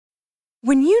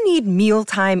When you need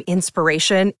mealtime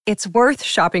inspiration, it's worth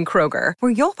shopping Kroger,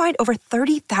 where you'll find over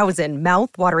 30,000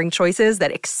 mouth-watering choices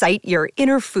that excite your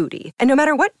inner foodie. And no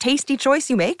matter what tasty choice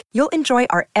you make, you'll enjoy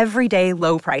our everyday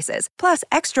low prices, plus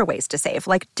extra ways to save,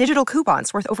 like digital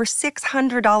coupons worth over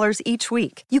 $600 each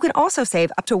week. You can also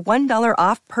save up to $1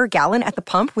 off per gallon at the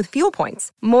pump with fuel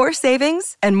points. More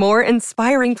savings and more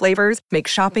inspiring flavors make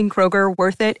shopping Kroger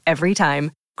worth it every time.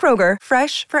 Kroger,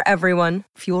 fresh for everyone.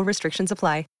 Fuel restrictions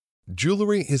apply.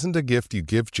 Jewelry isn't a gift you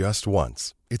give just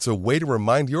once. It's a way to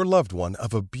remind your loved one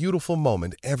of a beautiful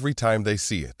moment every time they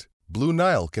see it. Blue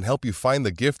Nile can help you find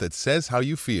the gift that says how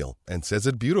you feel and says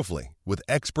it beautifully, with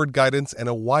expert guidance and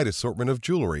a wide assortment of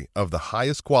jewelry of the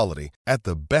highest quality at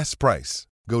the best price.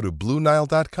 Go to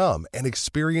BlueNile.com and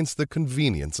experience the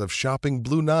convenience of shopping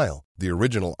Blue Nile, the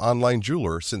original online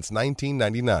jeweler since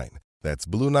 1999. That's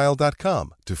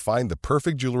BlueNile.com to find the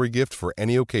perfect jewelry gift for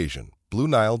any occasion.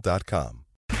 BlueNile.com.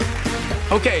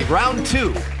 Okay, round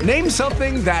two. Name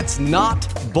something that's not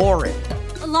boring.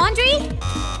 A laundry?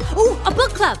 Ooh, a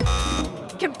book club.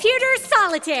 Computer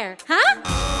solitaire, huh?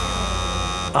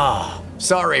 Ah,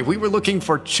 sorry, we were looking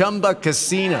for Chumba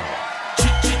Casino.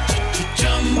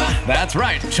 That's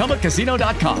right,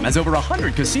 ChumbaCasino.com has over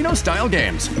 100 casino-style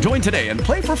games. Join today and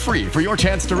play for free for your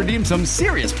chance to redeem some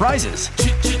serious prizes.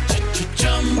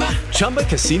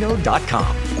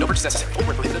 ChumbaCasino.com. No purchase necessary. Void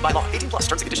where prohibited by law. 18+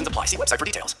 terms and conditions apply. See website for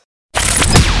details.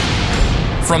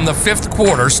 From the Fifth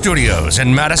Quarter Studios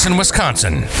in Madison,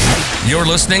 Wisconsin, you're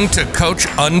listening to Coach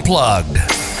Unplugged.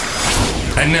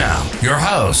 And now, your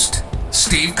host,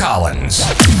 Steve Collins.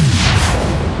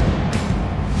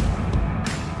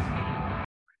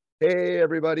 Hey,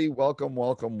 everybody. Welcome.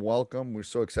 We're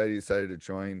so excited you decided to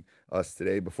join us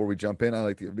today. Before we jump in, I'd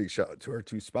like to give a big shout out to our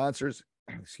two sponsors.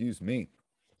 Excuse me.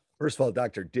 First of all,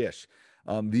 Dr. Dish,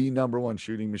 the #1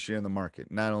 shooting machine on the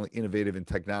market, not only innovative in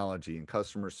technology and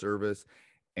customer service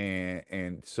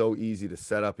and so easy to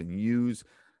set up and use.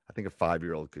 I think a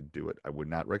 5-year-old could do it. I would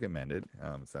not recommend it.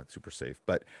 It's not super safe,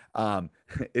 but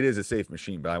it is a safe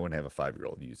machine, but I wouldn't have a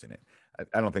 5-year-old using it.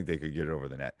 I don't think they could get it over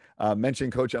the net.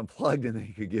 Mention Coach Unplugged and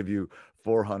they could give you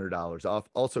 $400 off.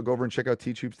 Also, go over and check out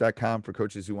teachhoops.com for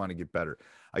coaches who want to get better.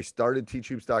 I started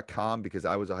teachhoops.com because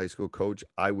I was a high school coach.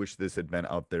 I wish this had been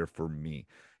out there for me.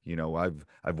 You know, I've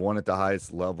won at the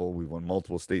highest level. We've won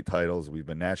multiple state titles. We've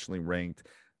been nationally ranked.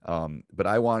 But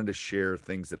I wanted to share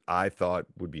things that I thought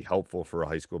would be helpful for a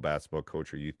high school basketball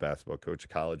coach or youth basketball coach, a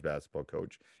college basketball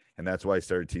coach. And that's why I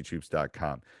started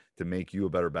teachhoops.com, to make you a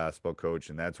better basketball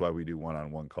coach. And that's why we do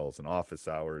one-on-one calls and office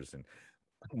hours, and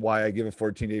why I give a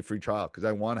 14-day free trial, because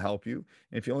I want to help you.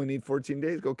 And if you only need 14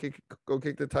 days, go kick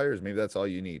the tires. Maybe that's all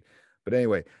you need. But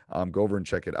anyway, go over and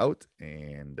check it out,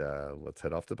 and let's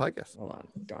head off to the podcast. Hold on.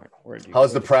 Darn.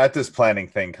 How's the practice planning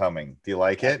thing coming? Do you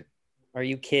like it? Are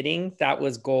you kidding? That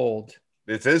was gold.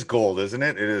 It is gold, isn't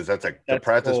it? It is. That's the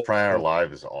practice planner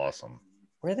live is awesome.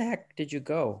 Where the heck did you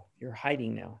go? You're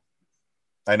hiding now.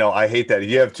 I know. I hate that.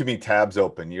 You have too many tabs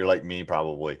open. You're like me,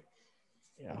 probably.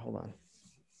 Yeah, hold on.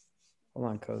 Hold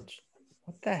on, coach.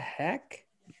 What the heck?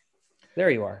 There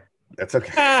you are. That's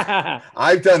okay.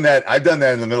 I've done that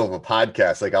in the middle of a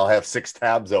podcast. Like, I'll have 6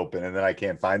 tabs open and then I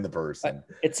can't find the person.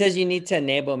 It says you need to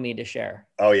enable me to share.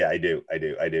 Oh yeah, I do.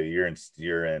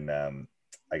 You're in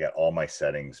I got all my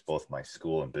settings, both my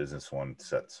school and business one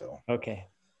set. So okay.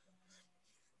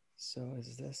 So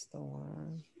is this the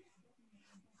one?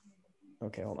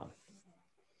 Okay, hold on.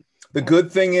 The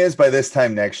good thing is, by this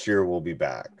time next year, we'll be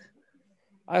back.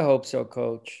 I hope so,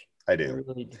 coach. I do.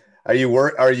 Are you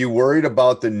worried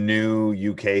about the new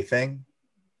UK thing?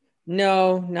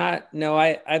 No.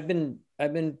 I've been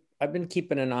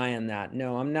keeping an eye on that.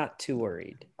 No, I'm not too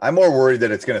worried. I'm more worried that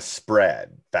it's going to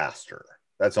spread faster.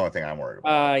 That's the only thing I'm worried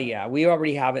about. Yeah, we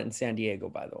already have it in San Diego,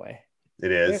 by the way.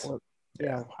 It is.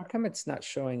 Yeah. How come it's not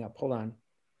showing up? Hold on.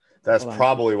 That's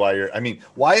probably why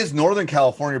why is Northern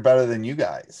California better than you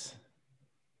guys?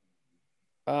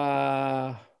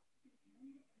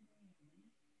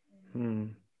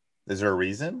 Is there a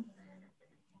reason?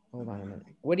 Hold on a minute.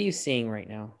 What are you seeing right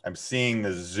now? I'm seeing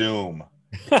the Zoom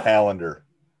calendar.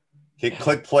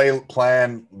 Click play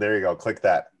plan. There you go. Click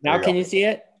that. Now can you see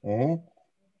it?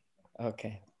 Mm-hmm.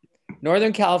 Okay.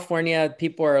 Northern California,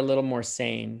 people are a little more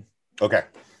sane. Okay.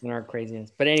 In our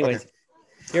craziness. But anyways,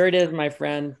 Here it is, my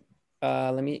friend.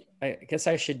 I guess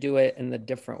I should do it in the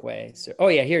different way. So,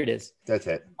 here it is. That's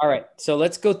it. All right. So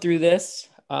let's go through this.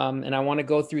 And I want to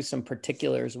go through some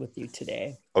particulars with you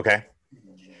today. Okay.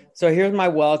 So here's my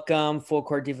welcome, full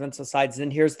court defensive sides. Then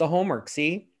here's the homework.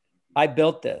 See, I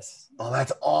built this. Oh,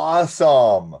 that's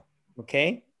awesome.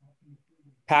 Okay.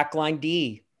 Pack line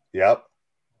D. Yep.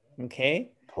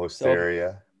 Okay. Post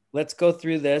area. let's go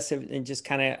through this and just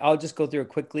kind of, I'll just go through it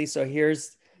quickly. So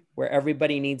here's where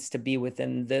everybody needs to be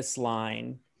within this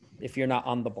line if you're not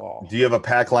on the ball. Do you have a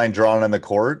pack line drawn on the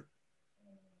court?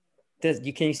 Can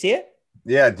you see it?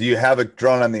 Yeah. Do you have it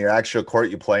drawn on the actual court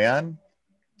you play on?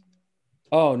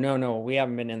 Oh, no. We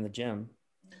haven't been in the gym.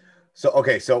 So,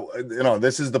 okay. So,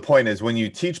 this is the point is when you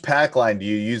teach pack line, do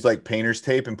you use like painter's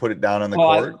tape and put it down on the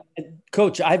court?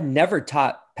 Coach, I've never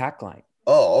taught pack line.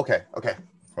 Oh, okay.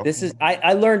 This is,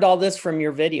 I learned all this from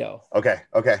your video. Okay.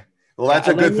 Well, that's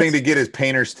a good thing to get is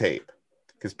painter's tape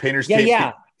because painter's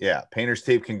tape. Painter's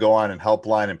tape can go on and help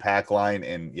line and pack line.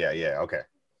 And okay.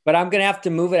 But I'm going to have to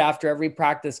move it after every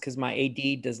practice because my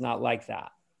AD does not like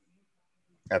that.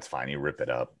 That's fine. You rip it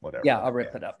up, whatever. Yeah, I'll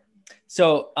rip it up.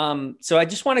 So I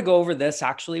just want to go over this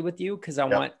actually with you because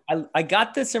I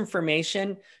got this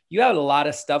information. You had a lot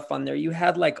of stuff on there. You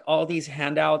had like all these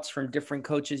handouts from different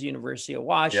coaches, University of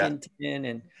Washington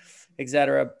and et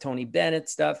cetera, Tony Bennett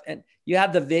stuff. And you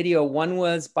had the video. One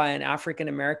was by an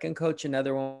African-American coach.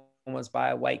 Another one was by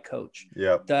a white coach.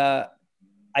 Yeah.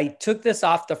 I took this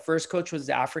off. The first coach was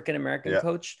the African-American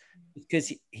coach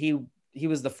because he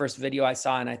was the first video I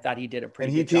saw, and I thought he did a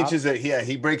pretty good job. And he teaches it. Yeah,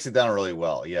 he breaks it down really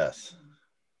well. Yes.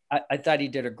 I thought he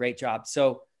did a great job.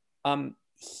 So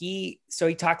he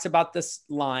talks about this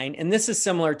line, and this is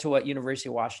similar to what University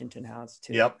of Washington has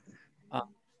too. Yep.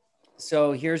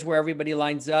 So here's where everybody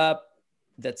lines up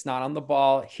that's not on the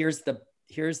ball. Here's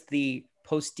the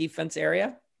post defense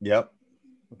area. Yep.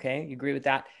 Okay. You agree with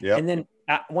that? Yep. And then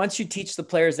once you teach the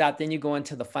players that, then you go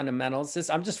into the fundamentals.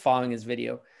 I'm just following his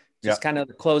video. Just kind of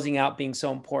closing out being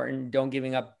so important. Don't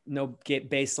giving up, no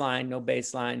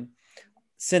baseline.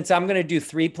 Since I'm going to do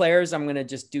 3 players, I'm going to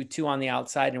just do 2 on the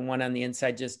outside and 1 on the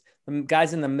inside. Just the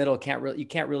guys in the middle you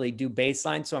can't really do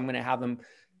baseline. So I'm going to have them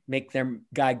make their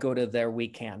guy go to their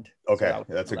weak hand. Okay. So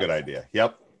that's a good idea.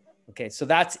 Yep. Okay. So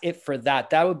that's it for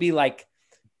that. That would be like,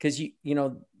 cause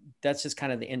that's just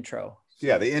kind of the intro.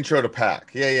 Yeah. The intro to pack.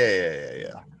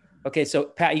 Yeah. Okay, so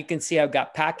Pat, you can see I've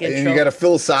got pack intro. And you got to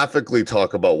philosophically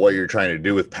talk about what you're trying to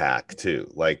do with pack too.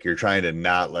 Like you're trying to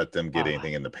not let them get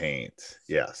anything in the paint.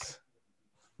 Yes.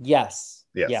 Yeah.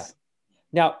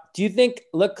 Now, do you think,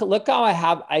 look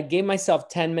how I gave myself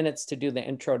 10 minutes to do the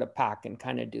intro to pack and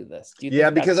kind of do this. Do you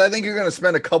think because I think you're going to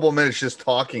spend a couple minutes just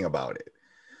talking about it.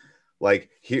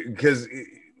 Like because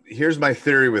here's my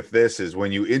theory with this is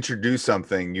when you introduce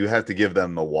something, you have to give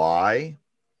them the why.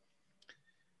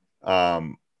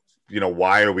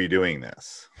 Why are we doing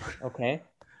this? Okay.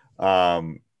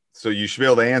 So you should be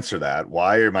able to answer that.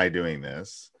 Why am I doing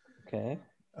this? Okay.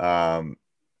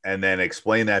 And then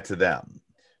explain that to them.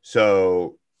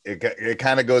 So it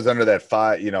kind of goes under that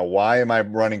why am I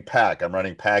running pack? I'm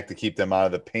running pack to keep them out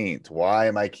of the paint. Why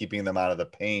am I keeping them out of the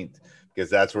paint? Because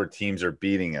that's where teams are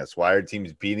beating us. Why are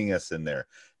teams beating us in there?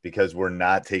 Because we're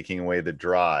not taking away the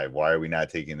drive. Why are we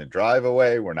not taking the drive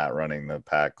away? We're not running the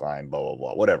pack line, blah, blah,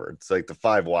 blah, whatever. It's like the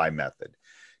 5 why method.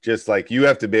 Just like you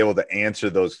have to be able to answer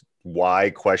those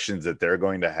why questions that they're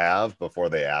going to have before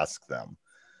they ask them.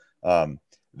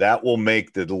 That will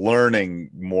make the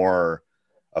learning more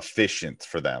efficient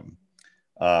for them.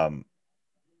 That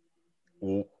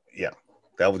will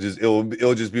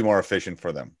it'll just be more efficient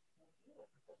for them.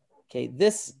 Okay,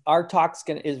 our talk's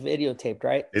is videotaped,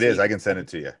 right? It is. I can send it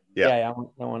to you. Yeah.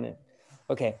 I want it.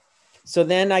 Okay, so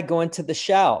then I go into the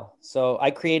shell. So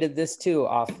I created this too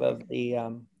off of the.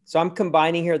 So I'm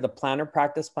combining here the planner,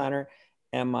 practice planner,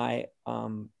 and my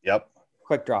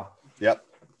quick draw. Yep.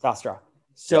 Fast draw.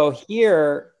 So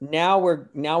here now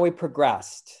we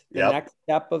progressed. The next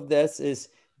step of this is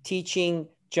teaching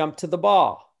jump to the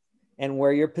ball and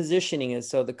where your positioning is.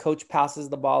 So the coach passes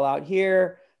the ball out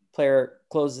here. Player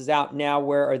closes out. Now,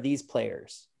 where are these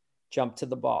players? Jump to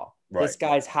the ball. Right. This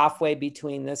guy's halfway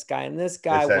between this guy and this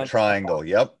guy. It's that triangle.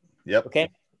 Yep. Okay.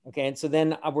 And so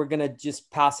then we're going to just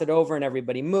pass it over and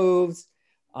everybody moves.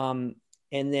 And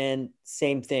then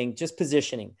same thing, just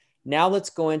positioning. Now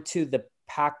let's go into the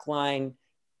pack line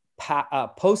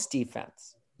post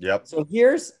defense. Yep. So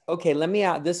let me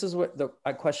add, this is what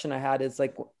a question I had is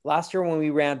like last year when we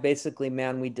ran basically,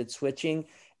 we did switching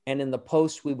and in the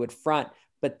post we would front.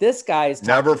 But this guy is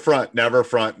never front. Really?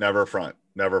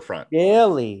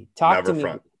 Talk to me.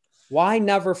 Front. Why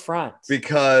never front?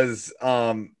 Because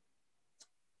I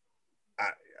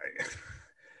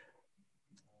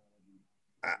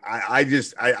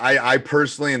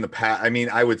personally in the past,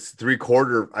 I would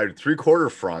three-quarter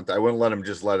front. I wouldn't let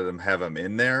them have them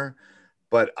in there.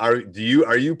 But are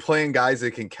you playing guys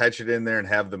that can catch it in there and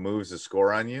have the moves to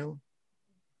score on you?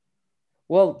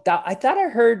 Well, I thought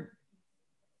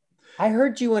I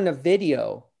heard you in a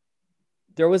video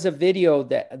there was a video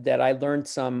that I learned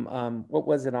some, what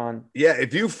was it on? Yeah,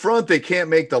 if you front, they can't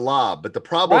make the lob, but the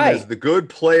problem is Right. the good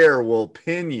player will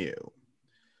pin you.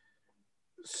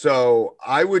 So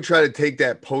I would try to take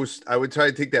that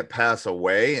pass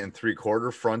away and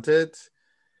 3/4 front it.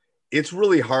 It's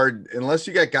really hard unless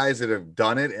you got guys that have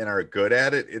done it and are good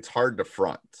at it. It's hard to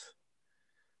front.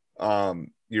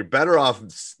 You're better off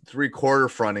 3/4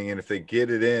 fronting, and if they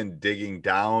get it in, digging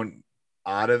down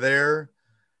out of there.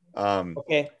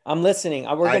 Okay, I'm listening.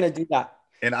 We're going to do that.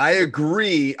 And I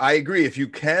agree. If you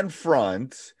can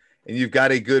front and you've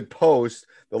got a good post,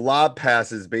 the lob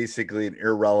pass is basically an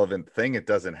irrelevant thing. It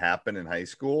doesn't happen in high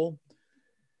school.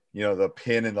 The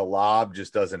pin and the lob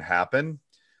just doesn't happen.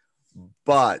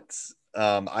 But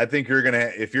I think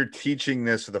if you're teaching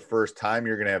this for the first time,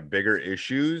 you're going to have bigger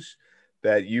issues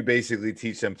that you basically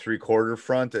teach them 3/4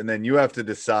 front. And then you have to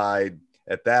decide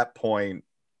at that point,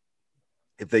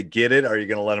 if they get it, are you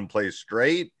going to let them play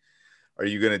straight? Are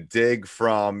you going to dig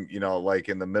from, like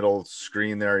in the middle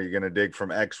screen there, are you going to dig from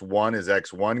X1? Is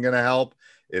X1 going to help?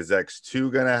 Is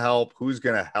X2 going to help? Who's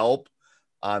going to help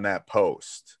on that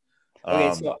post?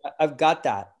 Okay, so I've got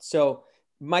that. So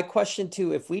my question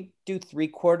too, if we do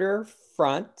 3/4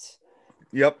 front.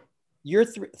 Yep.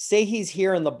 Say he's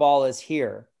here and the ball is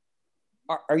here.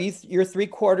 You're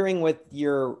 3/4ing with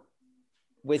your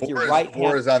right hand?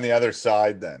 4 is on the other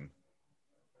side then.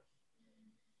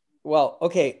 Well,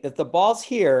 okay, if the ball's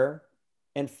here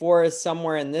and 4 is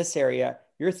somewhere in this area,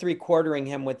 you're 3/4ing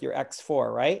him with your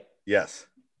X4, right? Yes.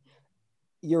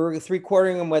 You're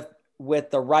 3/4ing him with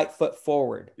the right foot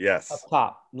forward. Yes. Up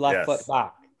top, left foot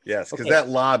back. Yes, because that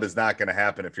lob is not going to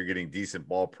happen if you're getting decent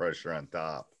ball pressure on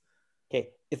top. Okay,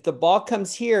 if the ball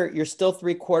comes here, you're still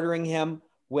 3/4ing him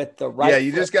with the right. Yeah,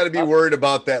 you just got to be worried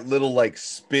about that little like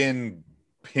spin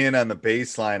pin on the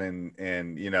baseline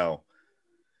and.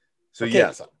 So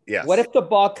okay. Yes. What if the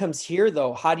ball comes here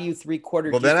though? How do you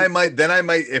 3/4? Well, then I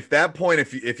might, if that point,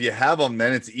 if you have them,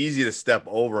 then it's easy to step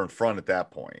over in front at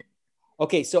that point.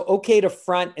 Okay. So okay to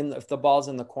front if the ball's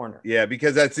in the corner. Yeah.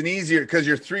 Because that's because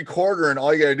you're 3/4 and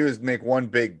all you got to do is make one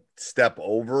big step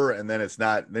over and then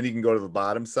then you can go to the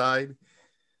bottom side.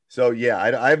 So yeah,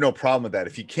 I have no problem with that.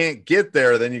 If you can't get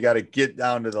there, then you got to get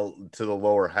down to the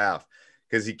lower half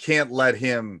because you can't let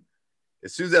him.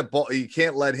 As soon as that ball, you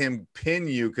can't let him pin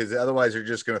you because otherwise you're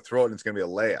just going to throw it and it's going to be a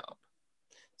layup.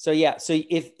 So yeah, so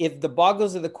if the ball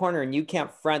goes to the corner and you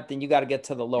can't front, then you got to get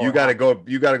to the lower. You got to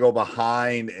go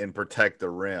behind and protect the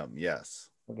rim. Yes.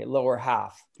 Okay, lower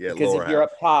half. Yeah, because lower if you're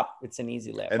half. up top, it's an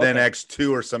easy layup. And then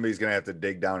X2 or somebody's going to have to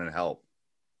dig down and help.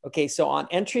 Okay, so on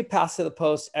entry pass to the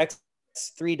post,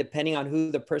 X3, depending on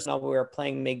who the personnel we are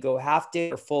playing, may go half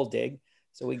dig or full dig.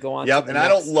 So we go on. Yep, and I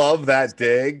don't love that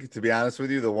dig, to be honest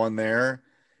with you, the one there.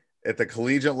 At the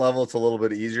collegiate level, it's a little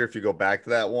bit easier if you go back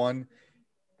to that one.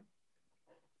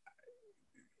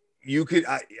 You could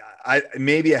I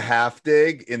maybe a half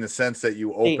dig in the sense that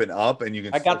you open up and you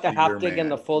can. I got the half dig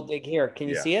and the full dig here. Can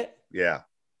you see it? Yeah.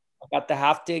 I got the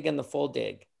half dig and the full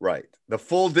dig. Right. The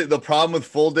full dig. The problem with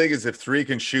full dig is if 3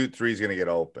 can shoot, 3 is going to get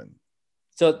open.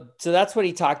 So that's what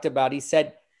he talked about. He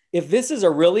said, if this is a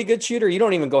really good shooter, you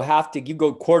don't even go half dig, you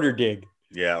go quarter dig.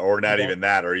 Yeah, or not even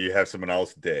that, or you have someone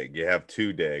else dig. You have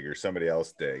 2 dig or somebody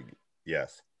else dig.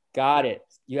 Yes. Got it.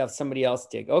 You have somebody else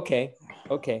dig. Okay.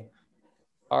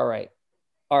 All right.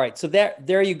 So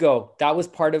there you go. That's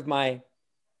part of my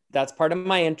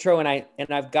intro. And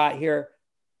I've got here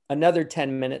another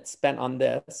 10 minutes spent on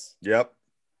this. Yep.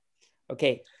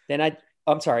 Okay. Then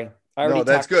I'm sorry. No,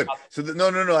 that's good. So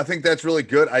no. I think that's really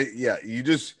good.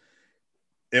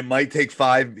 It might take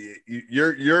 5.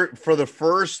 You're for the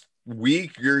first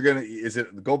week,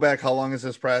 go back. How long is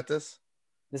this practice?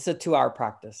 This is a 2-hour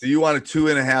practice. So you want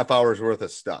 2.5 hours worth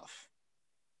of stuff.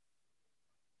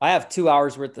 I have 2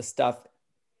 hours worth of stuff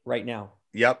right now.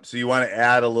 Yep. So you want to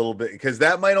add a little bit because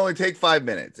that might only take 5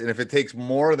 minutes. And if it takes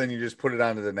more, then you just put it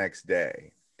on to the next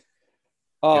day.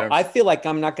 Oh, I feel like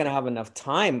I'm not going to have enough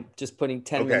time just putting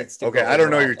 10 minutes to I don't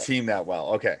know your team that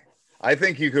well. Okay. I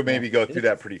think you could maybe go through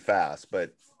that pretty fast,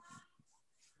 but.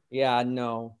 Yeah,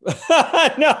 no.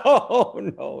 No.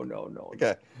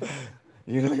 Okay.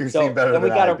 You know your team better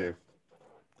than I do.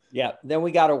 Yeah. Then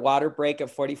we got a water break at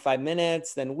 45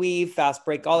 minutes, then fast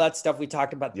break, all that stuff we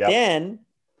talked about. Yep.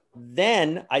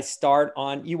 Then I start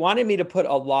on, you wanted me to put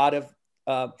a lot of,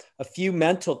 a few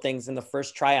mental things in the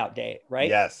first tryout day, right?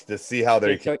 Yes. To see how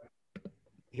they're. So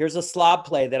here's a slob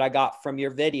play that I got from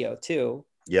your video too.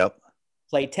 Yep.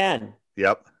 Play 10.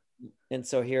 Yep. And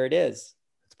so here it is.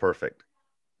 It's perfect.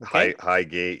 Okay. High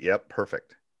gate. Yep.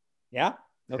 Perfect. Yeah.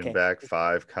 Okay. Pin back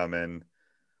 5 coming.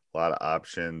 A lot of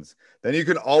options. Then you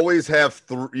can always have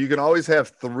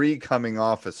three coming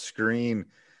off a screen.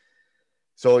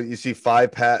 So you see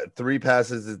three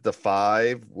passes at the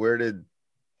 5. Where did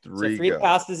three three go?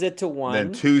 passes it to 1.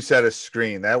 Then 2 set a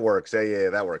screen. That works. Yeah,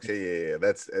 that works. Yeah.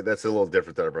 That's a little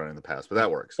different than I've run in the past, but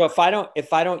that works. So if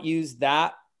I don't use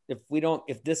that,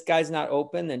 if this guy's not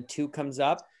open, then 2 comes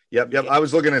up. Yep. I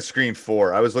was looking at screen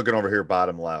 4. I was looking over here,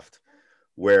 bottom left,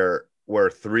 where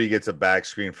 3 gets a back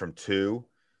screen from 2.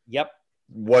 Yep.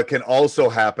 What can also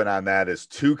happen on that is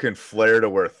 2 can flare to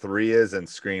where 3 is and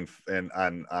screen and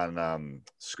on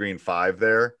screen 5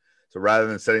 there. So rather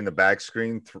than setting the back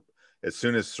screen, as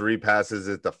soon as 3 passes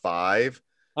at the 5,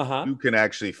 2 can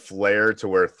actually flare to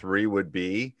where 3 would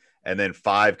be, and then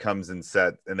 5 comes and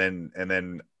set, and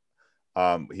then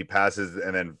he passes,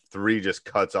 and then 3 just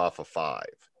cuts off a 5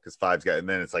 because 5's got, and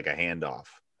then it's like a handoff.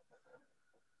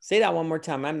 Say that one more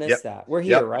time. I missed that. We're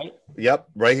here, right? Yep,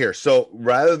 right here. So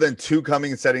rather than 2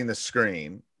 coming and setting the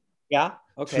screen, yeah,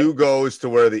 okay, 2 goes to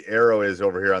where the arrow is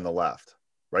over here on the left,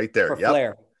 right there. For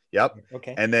flare. Yep.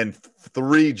 Okay. And then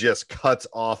 3 just cuts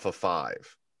off a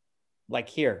 5. Like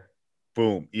here.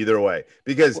 Boom. Either way.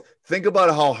 Because think about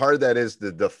how hard that is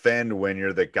to defend when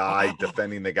you're the guy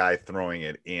defending the guy throwing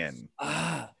it in.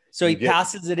 So he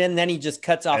passes it in, then he just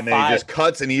cuts off 5. And then he just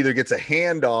cuts and either gets a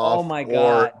handoff. Oh my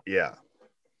God. Yeah.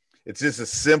 It's just a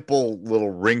simple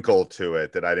little wrinkle to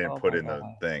it that I didn't put in the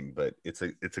thing, but it's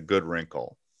a good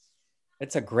wrinkle.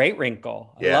 It's a great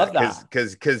wrinkle. I love that.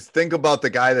 Because think about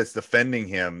the guy that's defending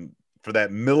him for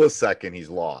that millisecond he's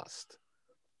lost.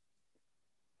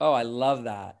 Oh, I love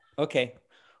that. Okay.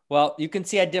 Well, you can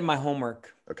see I did my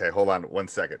homework. Okay, hold on 1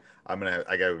 second. I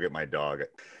gotta go get my dog.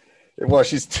 Well,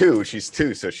 she's 2.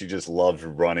 So she just loves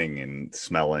running and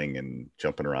smelling and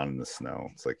jumping around in the snow.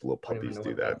 It's like little puppies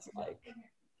do that. Like.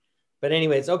 But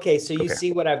anyways, okay. So you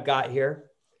see what I've got here.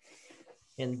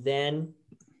 And then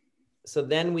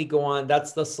we go on.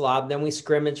 That's the slob. Then we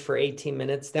scrimmage for 18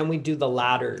 minutes. Then we do the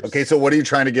ladders. Okay. So what are you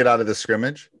trying to get out of the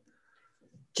scrimmage?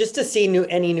 Just to see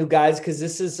any new guys. Cause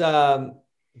this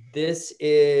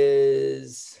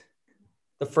is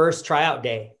the first tryout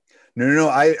day.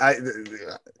 No.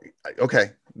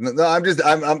 Okay. No, I'm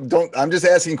just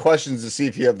asking questions to see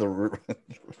if you have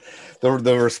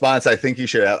the response I think you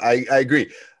should have. I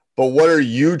agree. But what are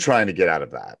you trying to get out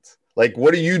of that? Like,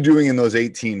 what are you doing in those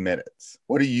 18 minutes?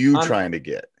 What are you trying to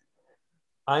get?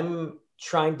 I'm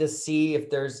trying to see if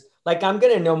there's, like, I'm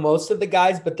going to know most of the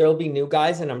guys, but there'll be new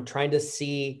guys. And I'm trying to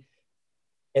see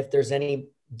if there's any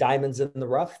diamonds in the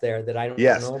rough there that I don't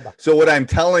know about. So what I'm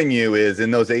telling you is in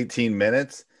those 18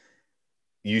 minutes,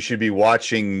 you should be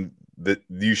watching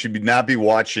not be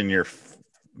watching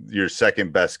your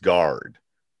second best guard.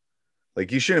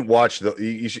 Like, you shouldn't watch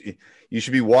you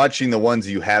should be watching the ones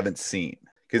you haven't seen.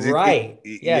 Right.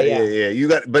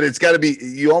 Yeah. But it's got to be,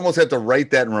 you almost have to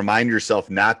write that and remind yourself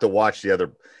not to watch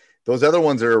those other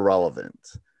ones are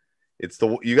irrelevant.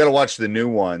 You got to watch the new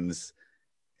ones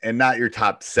and not your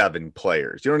top 7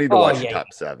 players. You don't need to watch your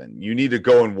top 7. You need to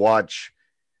go and watch.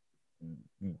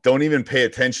 Don't even pay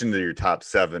attention to your top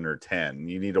 7 or 10.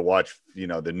 You need to watch,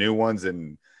 the new ones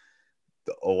and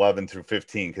the 11 through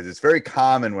 15, because it's very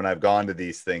common when I've gone to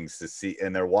these things to see,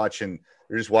 and they're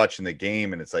just watching the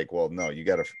game, and it's like, well, no,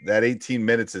 that 18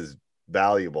 minutes is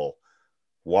valuable.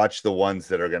 Watch the ones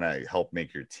that are going to help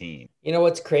make your team.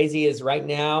 What's crazy is right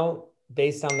now,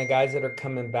 based on the guys that are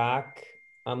coming back,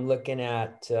 I'm looking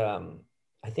at,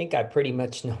 I think I pretty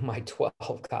much know my 12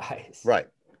 guys. Right.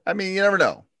 I mean, you never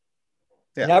know.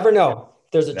 Yeah. Never know.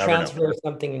 There's a transfer or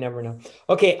something, you never know.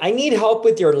 Okay, I need help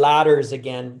with your ladders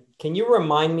again. Can you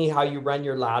remind me how you run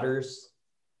your ladders?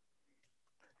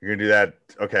 You're going to do that?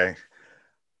 Okay.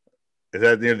 Is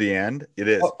that near the end? It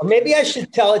is. Or maybe I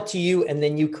should tell it to you and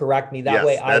then you correct me. That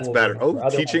way I will. That's better. Oh,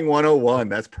 teaching 101.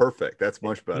 That's perfect. That's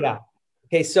much better. Yeah.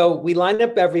 Okay, so we line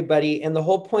up everybody, and the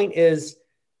whole point is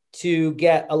to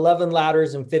get 11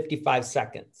 ladders in 55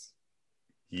 seconds.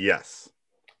 Yes.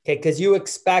 Okay, because you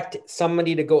expect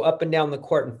somebody to go up and down the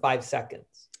court in 5 seconds.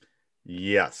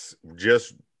 Yes,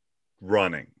 just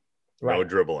running. Right. No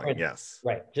dribbling. Right. Yes.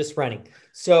 Right, just running.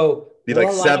 So be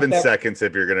like 7 seconds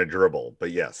if you're going to dribble,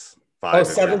 but yes.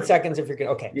 7 seconds if you're going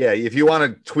to, okay. Yeah, if you want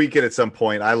to tweak it at some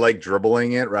point, I like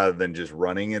dribbling it rather than just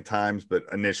running at times, but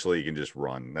initially you can just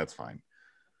run. That's fine.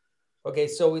 Okay,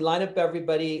 so we line up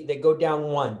everybody. They go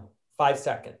down 5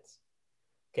 seconds.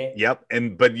 Okay. Yep,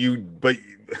 but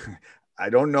I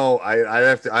don't know. I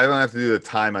don't have to do the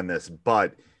time on this,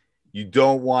 but you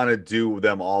don't want to do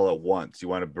them all at once. You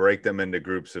want to break them into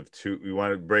groups of 2. You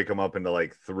want to break them up into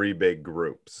like 3 big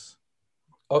groups.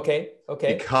 Okay.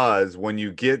 Because when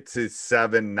you get to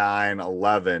 7, 9,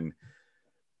 11,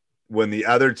 when the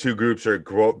other two groups are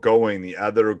going, the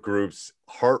other groups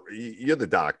you're the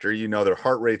doctor, their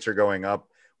heart rates are going up.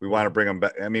 We want to bring them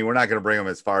back. I mean, we're not going to bring them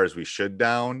as far as we should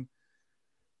down,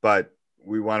 but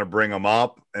we want to bring them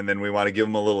up, and then we want to give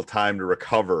them a little time to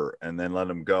recover and then let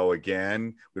them go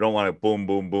again. We don't want to boom,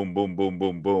 boom, boom, boom, boom,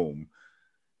 boom, boom.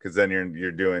 Cause then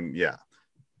you're doing, yeah.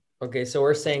 Okay. So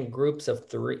we're saying groups of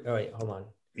 3. Oh wait, hold on.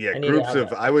 Yeah. Groups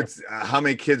of, how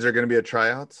many kids are going to be at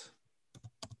tryouts?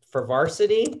 For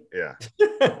varsity? Yeah.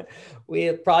 We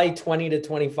have probably 20 to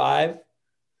 25.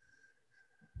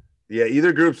 Yeah.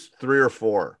 Either groups 3 or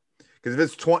 4. Cause if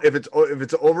it's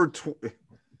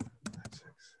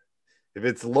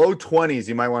low 20s,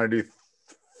 you might want to do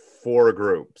 4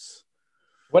 groups.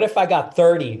 What if I got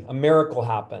 30? A miracle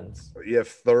happens. You have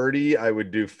 30, I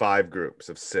would do 5 groups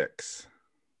of 6.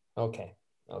 Okay.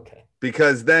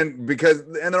 Because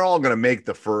they're all going to make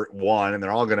the first 1 and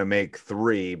they're all going to make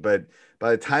 3. But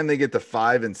by the time they get to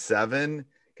 5 and 7,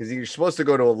 because you're supposed to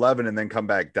go to 11 and then come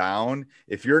back down,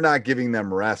 if you're not giving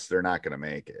them rest, they're not going to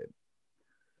make it.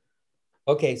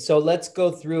 Okay, so let's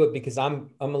go through it because I'm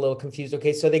a little confused.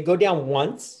 Okay, so they go down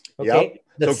once. Okay.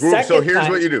 Yep. So here's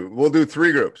what you do. We'll do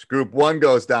 3 groups. Group 1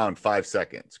 goes down 5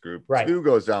 seconds. Group 2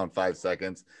 goes down 5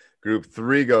 seconds. Group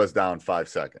 3 goes down 5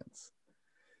 seconds.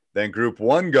 Then group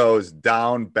 1 goes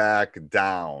down, back,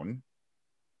 down,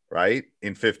 right?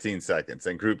 In 15 seconds.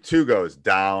 And group 2 goes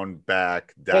down,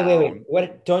 back, down. Wait.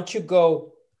 What? Don't you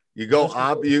go? You go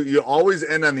up. You always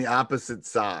end on the opposite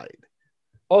side.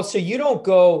 Oh, so you don't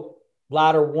go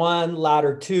ladder 1,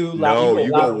 ladder 2. No,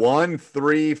 you go 1,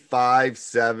 3, 5,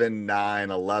 7,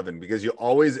 9, 11, because you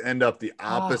always end up the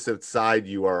opposite side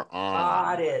you are on.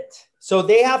 Got it. So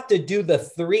they have to do the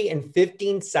 3 in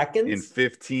 15 seconds? In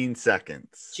 15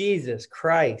 seconds. Jesus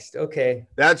Christ. Okay.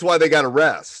 That's why they got to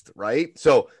rest, right?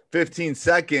 So 15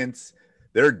 seconds,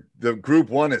 the group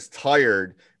 1 is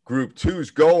tired. Group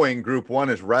 2's going. Group 1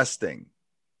 is resting,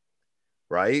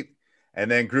 right? And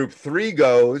then group 3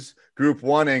 goes. Group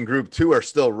 1 and group 2 are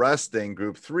still resting.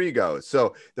 Group 3 goes.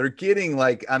 So they're getting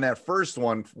like on that first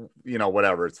one,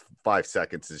 whatever, it's 5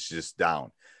 seconds, it's just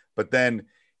down. But then,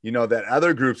 that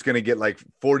other group's going to get like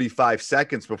 45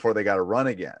 seconds before they got to run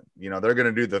again. They're going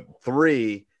to do the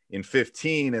 3 in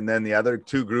 15, and then the other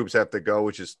 2 groups have to go,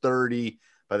 which is 30.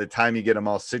 By the time you get them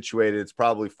all situated, it's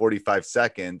probably 45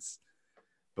 seconds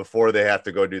before they have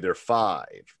to go do their 5.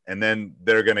 And then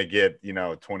they're going to get,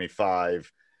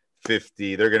 25,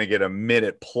 50. They're going to get a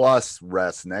minute plus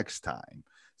rest next time.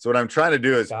 So what I'm trying to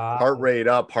do is heart rate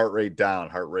up, heart rate down,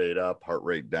 heart rate up, heart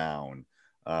rate down.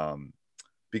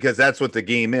 Because that's what the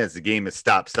game is. The game is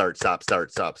stop, start, stop,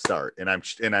 start, stop, start. And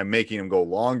I'm making them go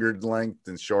longer lengths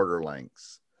and shorter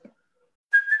lengths.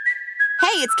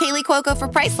 Hey, it's Kaylee Cuoco for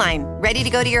Priceline. Ready to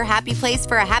go to your happy place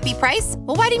for a happy price?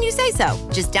 Well, why didn't you say so?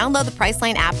 Just download the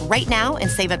Priceline app right now and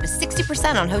save up to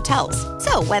 60% on hotels.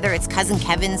 So whether it's Cousin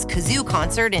Kevin's Kazoo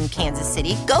Concert in Kansas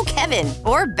City, go Kevin,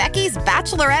 or Becky's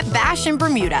Bachelorette Bash in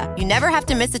Bermuda, you never have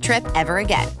to miss a trip ever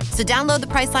again. So download the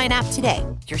Priceline app today.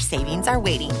 Your savings are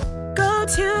waiting. Go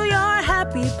to your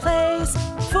happy place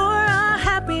for a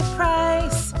happy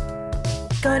price.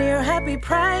 Go to your happy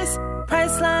price,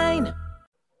 Priceline.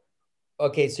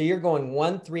 Okay, so you're going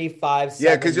 1, 3, 5, 7.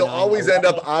 Yeah, because you'll 9, always 11.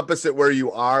 end up opposite where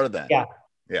you are then.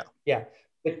 Yeah.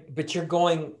 But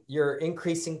you're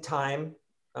increasing time.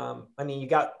 You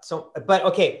got but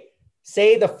okay,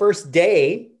 say the first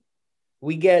day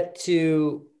we get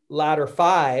to ladder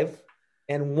 5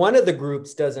 and one of the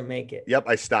groups doesn't make it. Yep,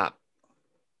 I stop.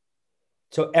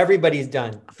 So everybody's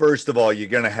done. First of all, you're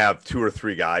going to have 2 or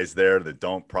 3 guys there that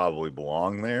don't probably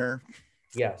belong there.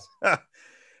 Yes.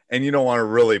 And you don't want to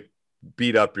really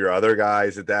beat up your other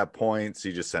guys at that point. So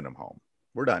you just send them home.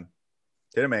 We're done.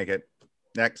 Didn't make it.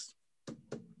 Next.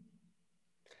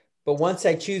 But once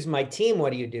I choose my team,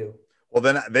 what do you do? Well,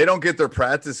 then they don't get their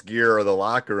practice gear or the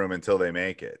locker room until they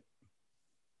make it.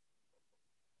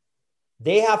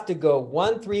 They have to go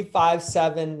 1, 3, 5,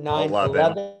 7, 9,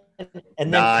 11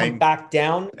 and then 9, come back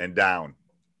down. And down.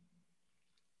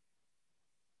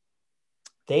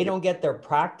 They don't get their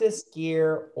practice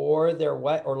gear or their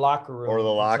locker room or the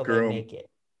locker room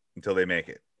until they make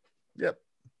it. Yep.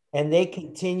 And they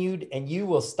continued, and you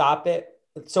will stop it.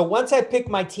 So once I pick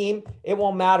my team, it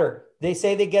won't matter. They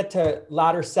say they get to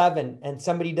ladder 7 and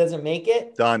somebody doesn't make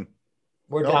it. Done.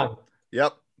 We're done.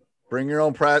 Yep. Bring your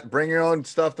own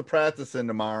stuff to practice in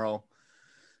tomorrow.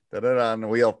 And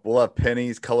we'll have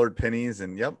pennies, colored pennies,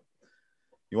 and yep.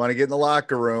 You want to get in the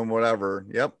locker room, whatever.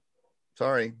 Yep.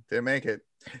 Sorry, didn't make it.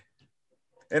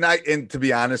 And to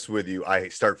be honest with you, I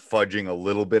start fudging a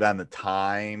little bit on the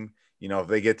time. If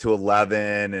they get to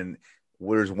 11 and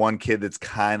there's one kid that's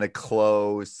kind of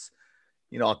close,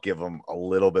 I'll give them a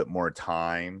little bit more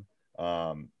time.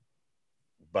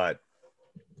 But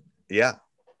yeah,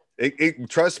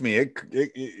 trust me,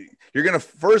 you're going to,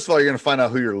 first of all, you're going to find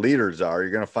out who your leaders are.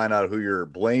 You're going to find out who your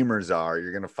blamers are.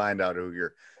 You're going to find out who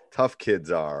your tough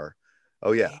kids are.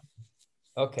 Oh yeah.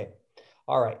 Okay.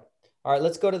 All right.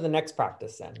 Let's go to the next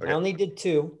practice then. Okay. I only did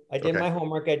 2. I did Okay. my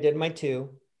homework. I did my 2.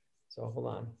 So hold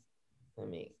on. Let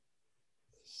me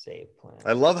save plan.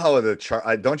 I love how the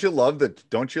chart. Don't you love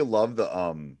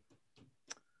the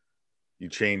you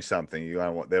change something.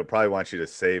 They'll probably want you to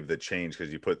save the change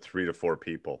because you put 3 to 4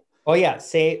 people. Oh yeah.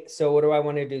 So what do I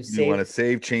want to do? You want to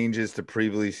save changes to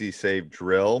previously saved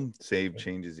drill. Save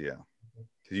changes. Yeah.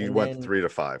 Because you went 3 to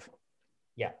 5.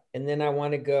 Yeah. And then I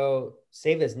want to go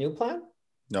save as new plan.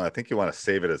 No, I think you want to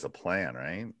save it as a plan,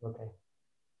 right?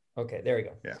 Okay. There we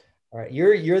go. Yeah. All right.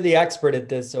 You're the expert at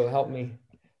this, so help me.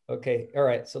 Okay. All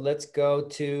right. So let's go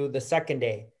to the second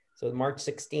day. So March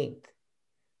 16th.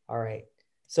 All right.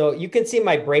 So you can see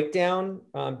my breakdown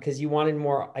because you wanted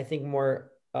more, I think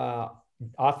more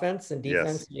offense and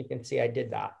defense. Yes. You can see I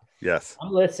did that. Yes.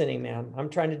 I'm listening, man. I'm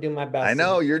trying to do my best. I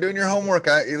know you're doing your homework.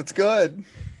 It's good.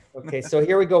 Okay. So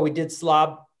here we go. We did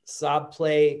slob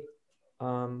play.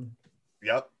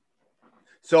 Yep.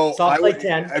 So Slob play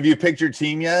 10. Have you picked your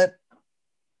team yet?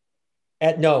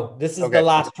 No, this is the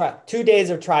last try. 2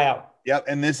 days of tryout. Yep.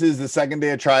 And this is the second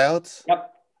day of tryouts?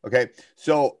 Yep. Okay.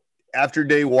 So after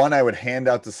day 1, I would hand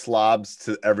out the slobs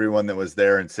to everyone that was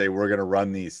there and say, we're going to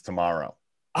run these tomorrow.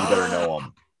 You better know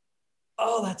them.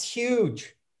 Oh, that's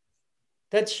huge.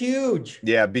 That's huge.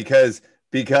 Yeah. Because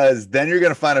then you're going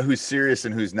to find out who's serious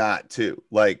and who's not too.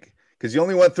 Like, because you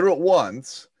only went through it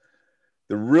once.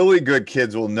 The really good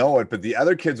kids will know it, but the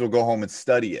other kids will go home and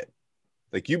study it.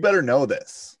 Like, you better know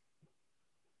this.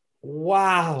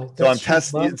 Wow. So I'm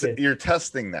testing. You're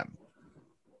testing them.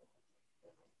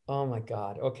 Oh my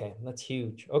God. Okay. That's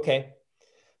huge. Okay.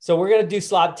 So we're going to do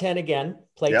slob 10 again,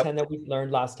 play 10 that we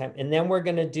learned last time. And then we're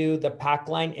going to do the pack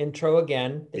line intro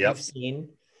again that you've seen.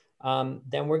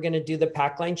 Then we're going to do the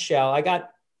pack line shell.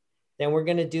 Then we're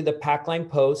going to do the pack line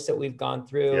post that we've gone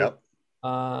through.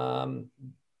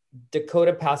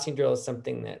 Dakota passing drill is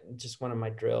something that just one of my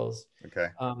drills. Okay.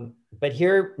 But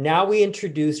here, now we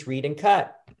introduce read and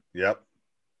cut. Yep.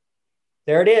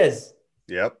 There it is.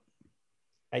 Yep.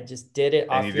 I just did it.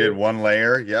 And you did one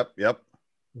layer. Yep.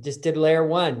 Just did layer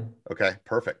 1. Okay.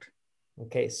 Perfect.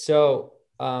 Okay. So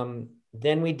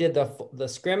then we did the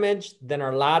scrimmage, then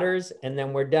our ladders, and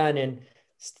then we're done in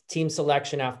team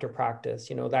selection after practice,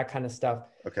 that kind of stuff.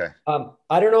 Okay.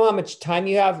 I don't know how much time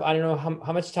you have. I don't know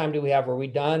how much time do we have? Are we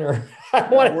done? Or I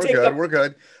want to take good. We're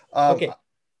good. Okay.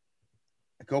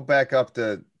 Go back up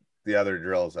to the other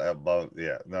drills above.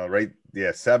 Yeah. No, right.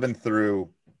 Yeah. 7 through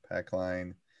pack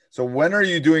line. So when are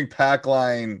you doing pack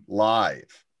line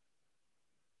live?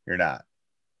 You're not.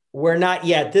 We're not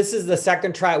yet. This is the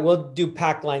second try. We'll do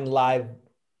pack line live,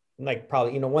 like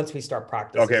probably, once we start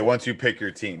practicing. Okay. Once you pick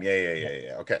your team.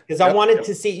 Yeah. Okay. Because I wanted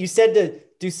to see, you said to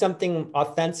do something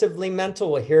offensively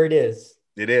mental. Well, here it is.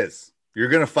 It is. You're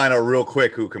going to find out real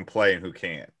quick who can play and who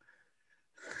can't.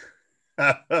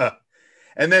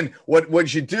 And then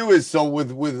what you do is, so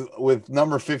with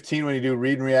number 15, when you do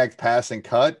read and react, pass and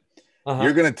cut,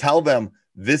 you're going to tell them,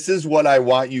 this is what I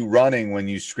want you running when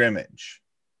you scrimmage.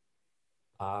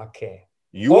 Okay.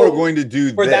 You are going to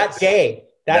do for this. that day.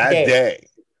 That day.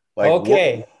 Like,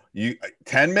 okay.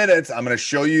 10 minutes. I'm going to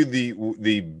show you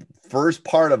the first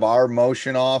part of our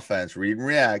motion offense, read and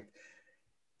react.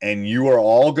 And you are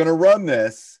all going to run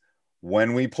this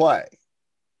when we play.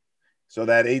 So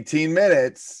that 18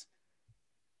 minutes,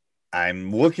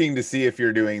 I'm looking to see if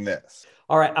you're doing this.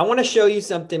 All right. I want to show you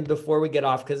something before we get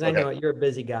off, because I know you're a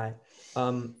busy guy.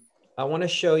 I want to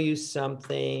show you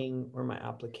something. Where my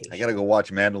application? I got to go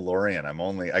watch Mandalorian.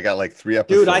 I got like 3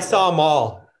 episodes. Dude, I saw them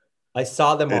all. I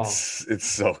saw them all. It's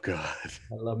so good.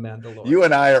 I love Mandalorian. You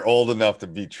and I are old enough to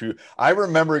be true. I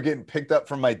remember getting picked up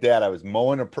from my dad. I was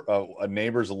mowing a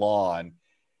neighbor's lawn,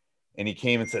 and he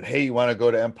came and said, "Hey, you want to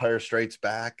go to Empire Strikes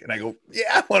Back?" And I go, "Yeah,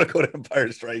 I want to go to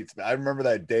Empire Strikes Back." I remember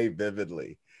that day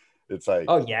vividly. It's like,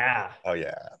 oh yeah. All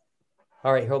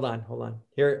right, hold on.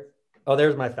 Here,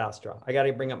 there's my fast draw. I got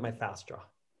to bring up my fast draw.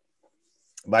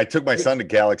 I took my son to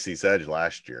Galaxy's Edge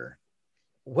last year.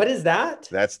 What is that?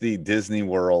 That's the Disney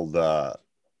World.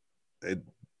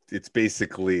 It's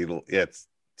basically it's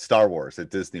Star Wars at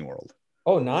Disney World.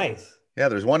 Oh, nice. Yeah,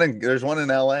 there's one in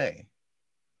LA.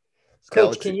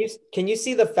 Coach, can you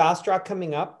see the fast draw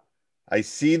coming up? I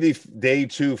see the day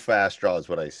 2 fast draw is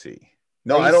what I see.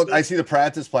 No, I don't. I see the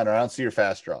practice planner. I don't see your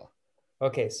fast draw.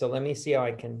 Okay, so let me see how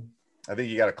I can. I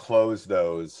think you got to close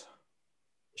those.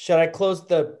 Should I close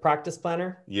the practice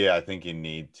planner? Yeah, I think you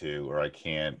need to, or I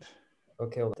can't.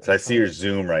 Okay. So I see your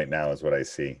Zoom right now is what I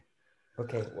see.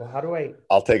 Okay. Well, how do I?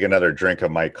 I'll take another drink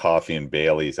of my coffee and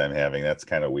Bailey's I'm having. That's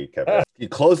kind of weak. You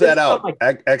close that out.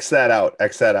 X that out.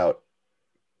 X that out.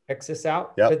 X this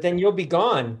out? Yep. But then you'll be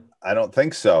gone. I don't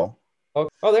think so. Oh,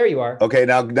 there you are. Okay,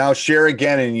 now share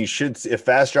again, and you should, if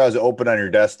Fast Draw is open on your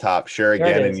desktop, share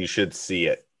again, and you should see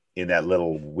it in that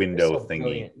little window thingy.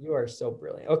 Brilliant. You are so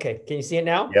brilliant. Okay, can you see it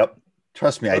now? Yep.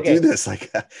 Trust me, I do this like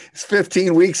it's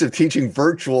 15 weeks of teaching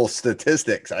virtual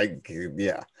statistics.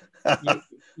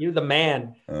 You're the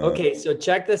man. Okay, so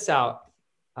check this out.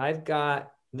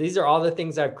 These are all the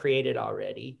things I've created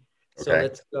already. So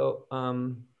let's go.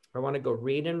 I want to go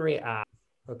read and react.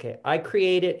 Okay, I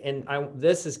created, and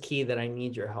this is key that I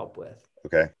need your help with.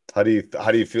 Okay, how do you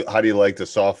feel? How do you like the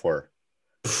software?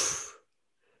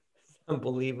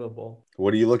 Unbelievable.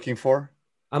 What are you looking for?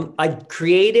 I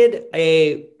created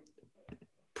a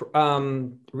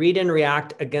read and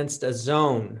react against a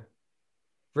zone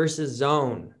versus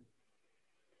zone,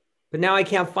 but now I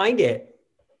can't find it.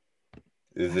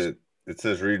 It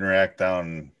says read and react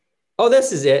down. Oh,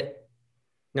 this is it.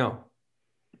 No.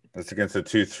 That's against a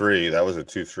 2-3. That was a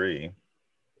 2-3.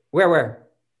 Where?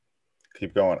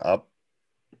 Keep going up.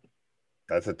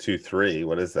 That's a 2-3.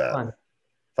 What is that?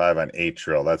 5 on 8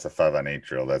 drill. That's a 5 on 8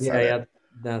 drill. That's not it.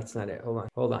 That's not it.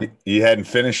 Hold on. You hadn't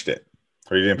finished it,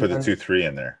 or you didn't put the 2-3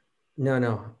 in there.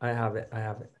 No. I have it.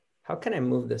 How can I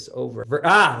move this over?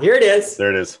 Here it is.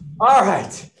 There it is. All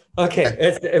right. Okay.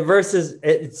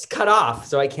 It's cut off,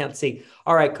 so I can't see.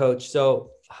 All right, coach.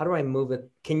 So how do I move it?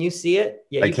 Can you see it?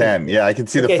 Yeah, I can. Yeah, I can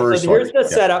see the first one. Here's the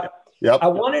setup. Yep. I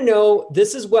want to know,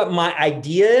 this is what my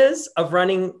idea is of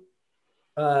running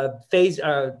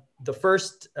the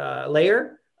first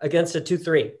layer against a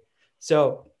 2-3.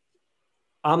 So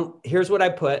here's what I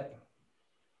put.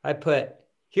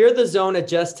 Here the zone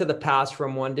adjusts to the pass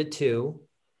from 1 to 2.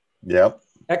 Yep.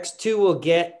 X2 will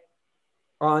get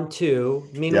on 2.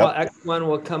 Meanwhile, X1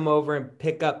 will come over and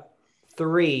pick up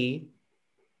 3.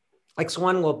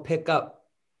 X1 will pick up,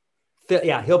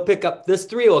 he'll pick up, this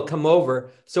 3 will come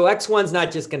over. So X1's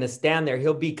not just going to stand there.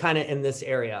 He'll be kind of in this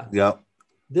area. Yep.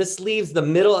 This leaves the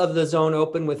middle of the zone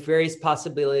open with various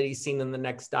possibilities seen in the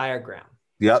next diagram.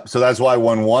 Yep. So that's why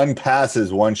when one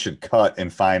passes, one should cut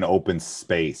and find open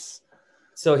space.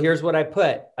 So here's what I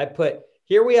put.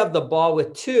 Here we have the ball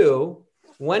with 2.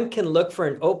 One can look for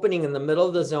an opening in the middle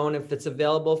of the zone if it's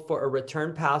available for a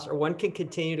return pass, or one can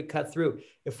continue to cut through.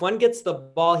 If one gets the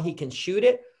ball, he can shoot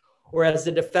it, or as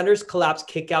the defenders collapse,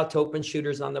 kick out to open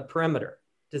shooters on the perimeter.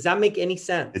 Does that make any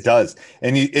sense? It does.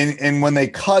 And when they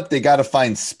cut, they got to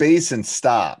find space and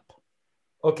stop.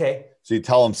 Okay. So you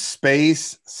tell them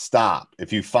space, stop.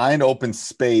 If you find open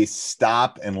space,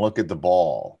 stop and look at the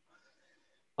ball.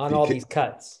 On all these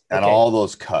cuts. And all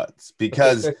those cuts.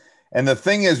 Because... Okay, and the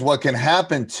thing is, what can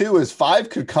happen too is 5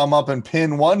 could come up and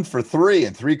pin 1 for 3,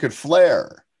 and 3 could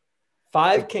flare.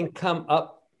 5 can come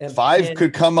up and 5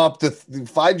 could come up to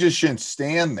 5 just shouldn't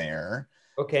stand there.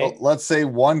 Okay. Well, let's say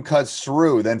 1 cuts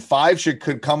through, then 5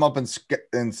 could come up and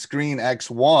screen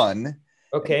X1.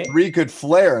 Okay. 3 could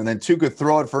flare, and then 2 could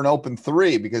throw it for an open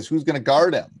 3 because who's going to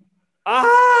guard him?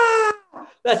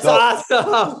 That's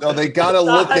awesome. So they got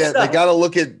to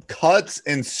look at cuts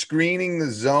and screening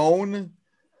the zone.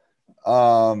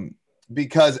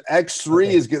 Because X3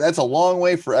 is good. That's a long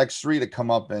way for X3 to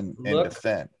come up and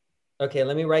defend. Okay,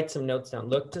 let me write some notes down.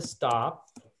 Look to stop.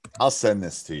 I'll send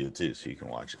this to you too, so you can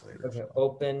watch it later. Okay,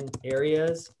 open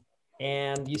areas,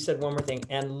 and you said one more thing.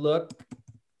 And look.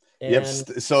 And yep.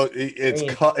 So it's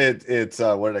what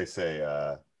did I say?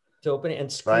 To open it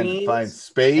and screens. Find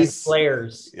space. And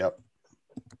flares. Yep.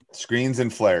 Screens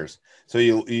and flares. So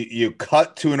you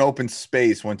cut to an open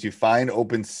space. Once you find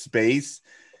open space.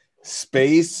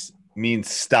 Space means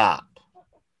stop.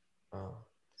 Oh,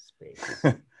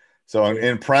 space. So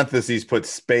in parentheses, put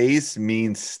space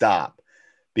means stop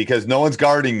because no one's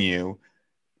guarding you.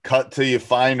 Cut till you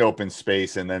find open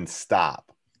space and then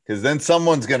stop because then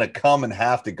someone's going to come and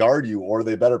have to guard you or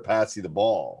they better pass you the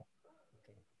ball.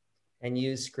 And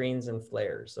use screens and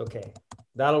flares. Okay.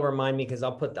 That'll remind me because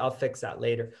I'll fix that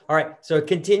later. All right. So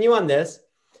continue on this.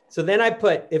 So then I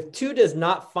put, if 2 does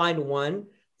not find 1,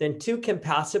 then 2 can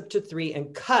pass up to 3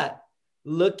 and cut,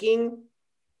 looking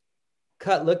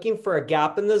for a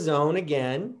gap in the zone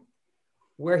again,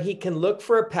 where he can look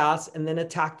for a pass and then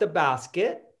attack the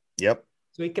basket. Yep.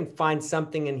 So he can find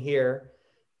something in here,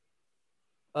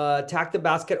 attack the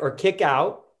basket or kick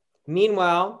out.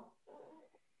 Meanwhile,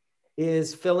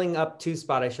 is filling up 2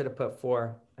 spot. I should have put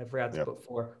 4. I forgot to put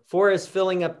 4. 4 is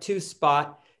filling up 2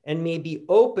 spot. and maybe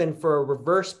open for a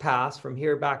reverse pass from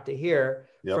here back to here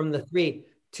from the 3.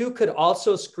 2 could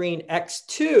also screen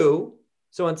X2.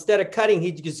 So instead of cutting,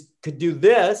 he just could do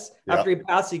this. After he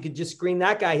passes, he could just screen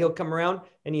that guy. He'll come around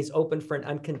and he's open for an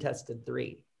uncontested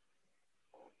 3.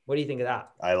 What do you think of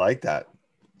that? I like that.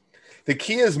 The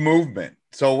key is movement.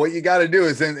 So what you got to do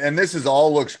is, and this is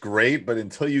all looks great, but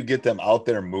until you get them out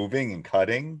there moving and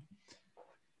cutting,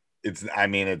 it's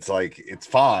like, it's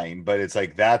fine, but it's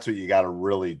like, that's what you got to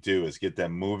really do is get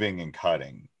them moving and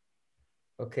cutting.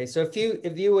 Okay. So if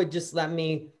you would just let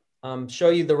me show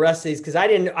you the rest of these, because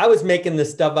I was making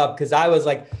this stuff up because I was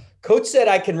like, coach said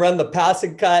I can run the pass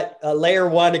and cut layer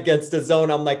 1 against a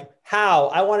zone. I'm like, how?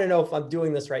 I want to know if I'm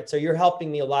doing this right. So you're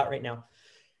helping me a lot right now.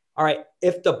 All right.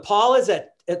 If the ball is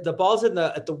at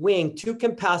the wing, 2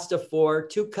 can pass to 4,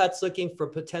 2 cuts looking for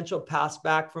potential pass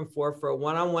back from 4 for a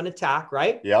one-on-one attack,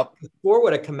 right? Yep. 4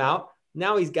 would have come out.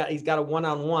 Now he's got a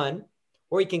one-on-one,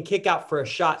 or he can kick out for a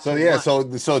shot. So yeah,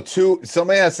 so 2,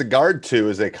 somebody has to guard 2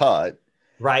 as they cut.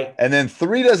 Right. And then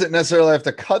 3 doesn't necessarily have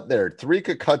to cut there. 3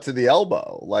 could cut to the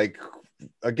elbow. Like,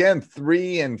 again,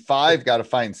 3 and 5 got to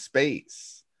find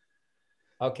space.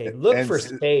 Okay. Look for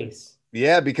space.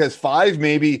 Yeah, because 5,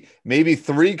 maybe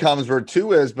 3 comes where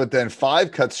 2 is, but then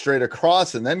 5 cuts straight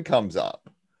across and then comes up.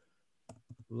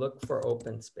 Look for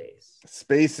open space.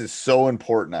 Space is so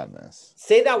important on this.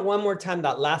 Say that one more time,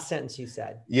 that last sentence you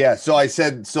said. Yeah, so I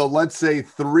said, so let's say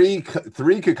 3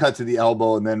 could cut to the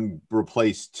elbow and then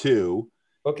replace 2.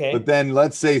 Okay. But then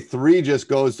let's say 3 just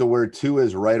goes to where 2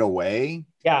 is right away.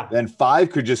 Yeah. Then 5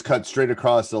 could just cut straight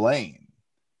across the lane.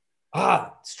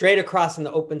 Straight across in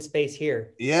the open space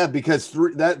here. Yeah, because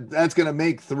that's going to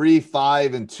make 3,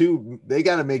 5, and 2. They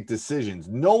got to make decisions.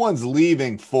 No one's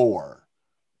leaving 4.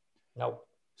 Nope.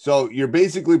 So you're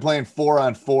basically playing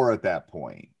 4-on-4 at that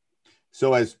point.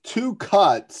 So as 2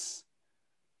 cuts,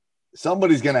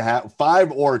 somebody's going to have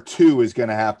 5 or 2 is going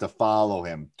to have to follow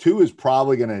him. 2 is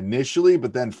probably going to initially,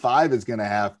 but then 5 is going to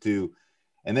have to,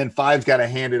 and then 5's got to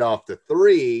hand it off to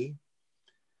 3.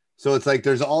 So it's like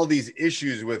there's all these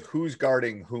issues with who's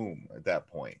guarding whom at that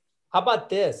point. How about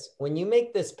this? When you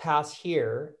make this pass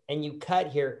here and you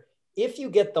cut here, if you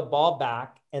get the ball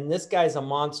back and this guy's a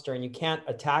monster and you can't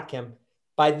attack him,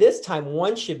 by this time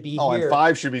 1 should be here. And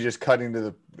 5 should be just cutting to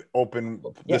the open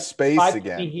the space 5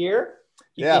 again. Should be here.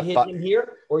 You could hit him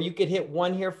here, or you could hit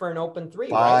 1 here for an open 3.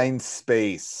 Find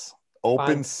space.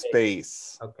 Open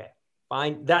space. Okay.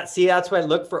 Find that. See, that's why I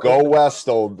look for. Go west,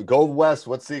 go west.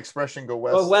 What's the expression? Go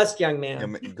west. Go west, young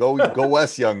man. Go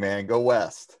west, young man. Go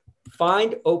west.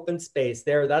 Find open space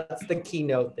there. That's the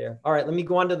keynote there. All right, let me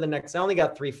go on to the next. I only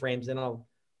got 3 frames, and I'll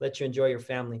let you enjoy your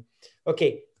family.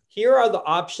 Okay, here are the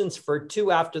options for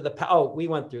 2 after the. Oh, we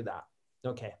went through that.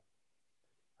 Okay.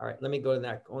 All right, let me go to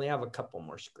that. Only have a couple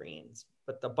more screens,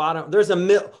 but the bottom there's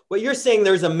what you're saying.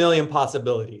 There's a million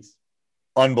possibilities.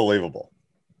 Unbelievable.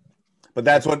 But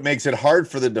that's what makes it hard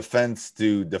for the defense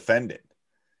to defend it.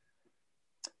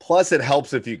 Plus, it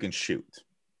helps if you can shoot.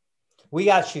 We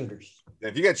got shooters.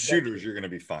 If you got shooters, you're going to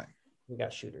be fine. We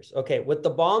got shooters. Okay, with the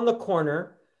ball in the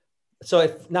corner.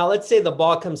 So now let's say the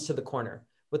ball comes to the corner.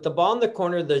 With the ball in the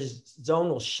corner, the zone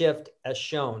will shift as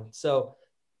shown. So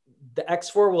the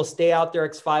X4 will stay out there.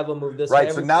 X5 will move this way.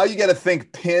 Right. So now you got to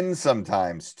think pin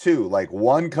sometimes too. Like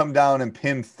 1 come down and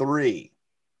pin 3.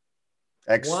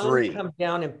 X3. 1 come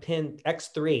down and pin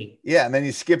X3. Yeah, and then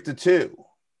you skip to 2.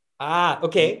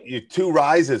 Okay. You 2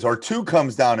 rises, or 2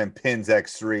 comes down and pins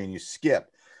X3 and you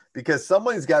skip. Because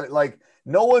somebody's got it, like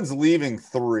no one's leaving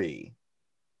 3.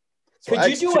 So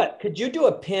Could you do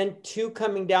a pin 2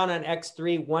 coming down on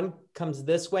X3, 1 comes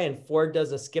this way and 4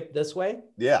 does a skip this way?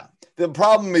 Yeah. The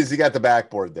problem is you got the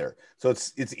backboard there. So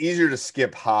it's easier to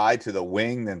skip high to the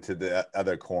wing than to the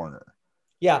other corner.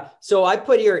 Yeah. So I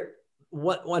put here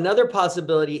another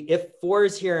possibility. If 4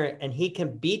 is here and he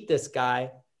can beat this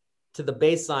guy to the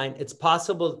baseline, it's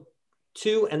possible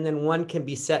 2 and then 1 can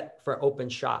be set for open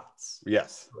shots.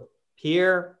 Yes.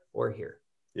 Here or here.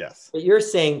 Yes. But you're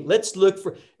saying, let's look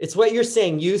for, it's what you're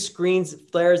saying. Use screens,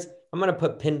 flares. I'm going to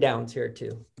put pin downs here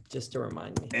too, just to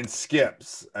remind me. And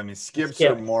skips. I mean, skips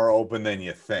are more open than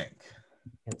you think.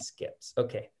 And skips.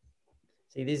 Okay.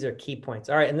 See, these are key points.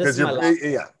 All right. And this is my last.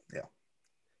 Yeah.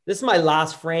 This is my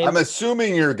last frame. I'm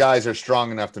assuming your guys are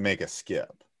strong enough to make a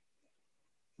skip.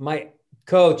 My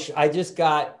coach, I just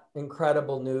got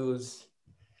incredible news.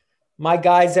 My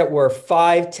guys that were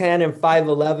 5'10" and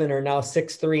 5'11" are now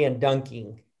 6'3" and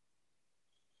dunking.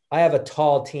 I have a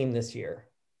tall team this year.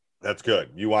 That's good.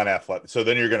 You want athletic. So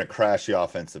then you're going to crash the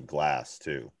offensive glass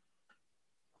too.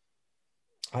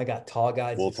 I got tall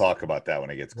guys. We'll talk about that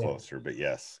when it gets closer, but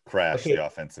yes, crash the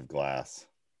offensive glass.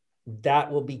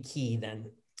 That will be key then.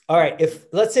 All right. If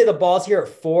let's say the ball's here at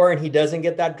 4 and he doesn't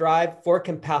get that drive, 4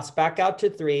 can pass back out to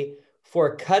 3.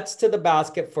 4 cuts to the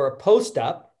basket for a post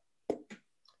up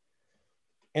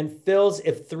and fills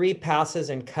if 3 passes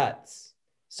and cuts.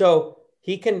 So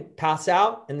he can pass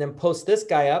out and then post this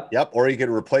guy up. Yep. Or he could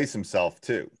replace himself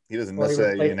too. He doesn't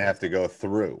necessarily even have to go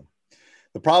through.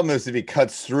 The problem is if he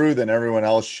cuts through, then everyone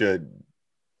else should.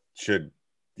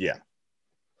 Yeah.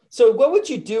 So what would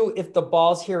you do if the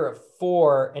ball's here at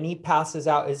 4 and he passes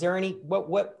out? Is there any,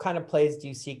 what kind of plays do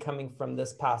you see coming from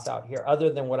this pass out here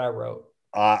other than what I wrote?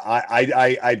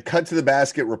 I'd cut to the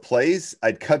basket, replace.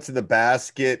 I'd cut to the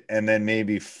basket and then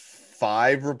maybe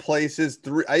 5 replaces.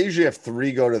 3. I usually have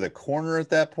 3 go to the corner at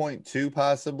that point too,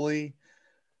 possibly.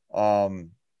 The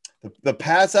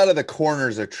pass out of the corner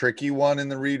is a tricky one in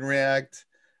the read and react.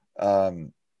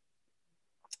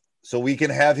 So we can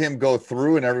have him go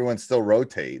through and everyone still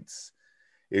rotates.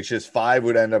 It's just 5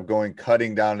 would end up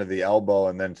cutting down to the elbow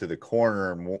and then to the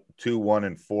corner, and 2, 1,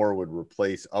 and 4 would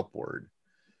replace upward.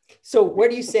 So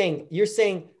what are you saying? You're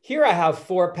saying here I have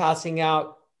 4 passing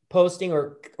out, posting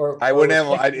or I wouldn't have.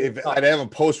 I'd have him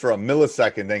post for a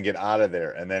millisecond, then get out of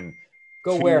there, and then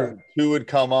go where 2 would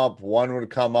come up, 1 would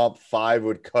come up, 5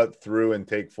 would cut through and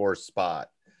take 4 spot.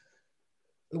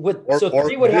 So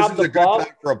 3 would have the ball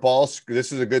for a ball.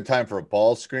 This is a good time for a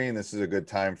ball screen. This is a good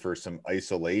time for some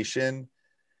isolation.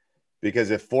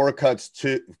 Because if 4 cuts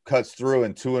through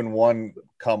and 2 and 1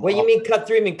 come What up, you mean cut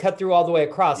through? You mean cut through all the way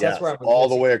across? Yes, that's where I'm all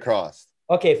the way across.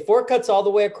 Okay, 4 cuts all the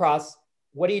way across.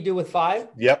 What do you do with 5?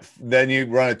 Yep. Then you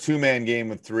run a 2-man game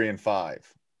with 3 and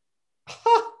 5.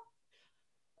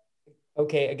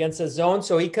 Okay, against a zone.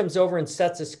 So he comes over and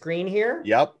sets a screen here.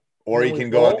 Yep. Or he can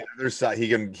go on the other side. He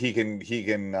can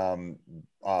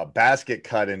basket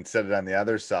cut and set it on the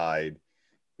other side.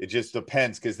 It just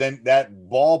depends, because then that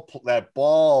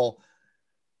ball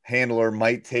handler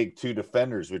might take 2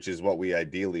 defenders, which is what we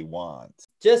ideally want.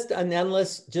 Just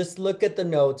look at the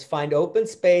notes, find open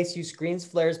space, use screens,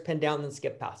 flares, pin down, and then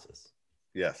skip passes.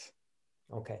 Yes.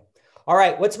 Okay. All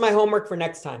right. What's my homework for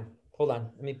next time? Hold on.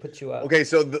 Let me put you up. Okay.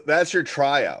 So that's your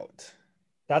tryout.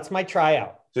 That's my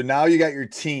tryout. So now you got your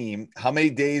team. How many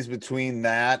days between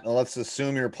that? And let's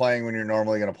assume you're playing when you're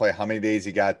normally going to play. How many days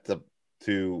you got to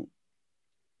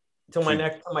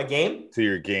my game? To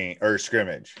your game or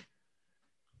scrimmage?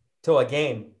 To a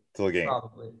game.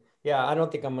 Probably. Yeah, I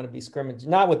don't think I'm going to be scrimmage.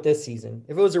 Not with this season.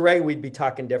 If it was a regular, we'd be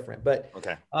talking different. But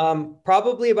okay.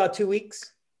 Probably about 2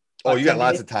 weeks. Oh, you got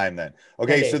lots of time then.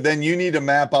 Okay, so then you need to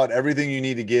map out everything you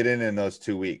need to get in those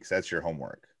 2 weeks. That's your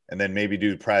homework. And then maybe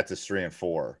do practice 3 and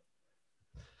 4.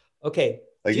 Okay.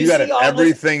 Like you got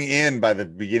everything in by the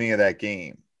beginning of that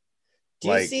game. Do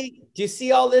you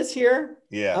see all this here?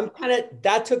 Yeah. I'm kind of,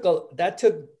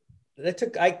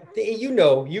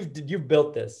 you've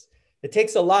built this. It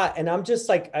takes a lot. And I'm just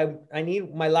like, I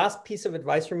need my last piece of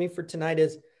advice for me for tonight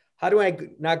is how do I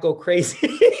not go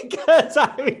crazy? Because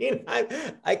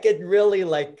I could really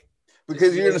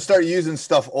because you're going to start using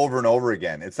stuff over and over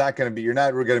again. It's not going to be, you're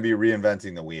not going to be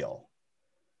reinventing the wheel.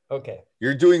 Okay.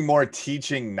 You're doing more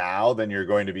teaching now than you're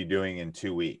going to be doing in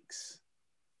 2 weeks.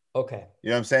 Okay. You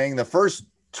know what I'm saying? The first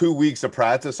 2 weeks of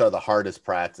practice are the hardest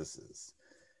practices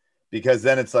because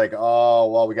then it's like,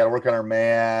 oh, well, we got to work on our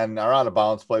man, our out of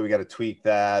bounds play. We got to tweak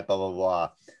that, blah, blah, blah.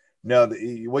 No,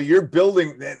 what you're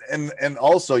building and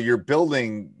also you're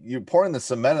pouring the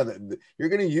cement of it. You're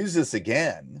going to use this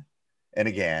again and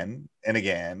again and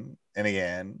again and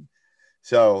again.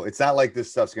 So it's not like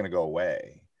this stuff's going to go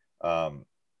away.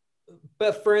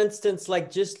 But for instance, like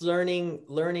just learning,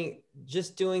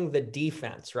 just doing the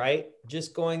defense, right?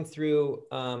 Just going through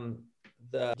I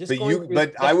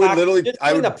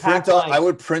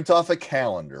would print off a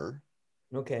calendar.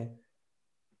 Okay.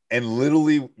 And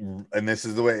literally, and this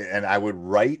is the way, and I would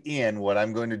write in what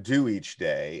I'm going to do each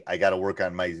day. I got to work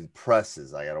on my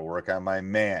presses. I got to work on my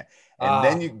man. And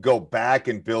then you go back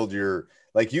and build you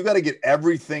got to get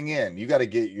everything in. You got to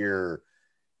get your,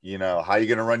 how you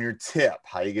going to run your tip?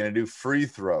 How you going to do free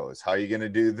throws? How you going to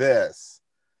do this?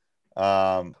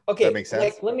 Okay. That makes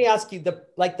sense. Let me ask you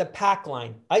the pack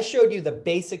line. I showed you the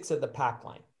basics of the pack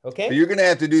line. Okay. But you're going to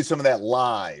have to do some of that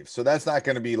live. So that's not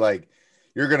going to be like,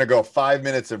 you're going to go 5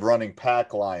 minutes of running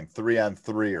pack line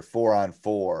 3-on-3 or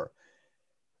 4-on-4.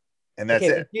 And that's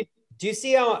it. Do you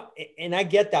see how, and I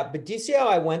get that, but do you see how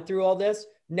I went through all this?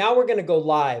 Now we're going to go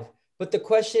live. But the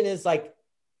question is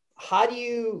how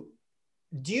detailed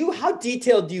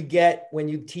do you get when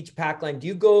you teach pack line? Do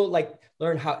you go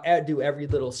learn how to do every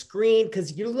little screen?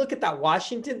 Because you look at that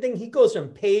Washington thing, he goes from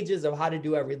pages of how to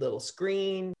do every little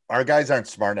screen. Our guys aren't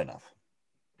smart enough.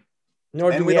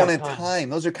 Nor and we don't have time.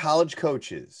 Those are college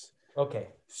coaches. Okay.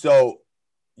 So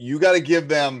you got to give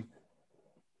them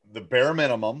the bare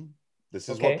minimum. This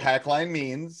is what pack line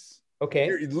means. Okay.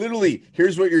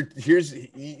 Here's what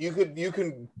you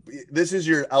can, this is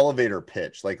your elevator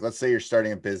pitch. Like, let's say you're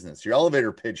starting a business. Your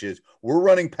elevator pitch is, we're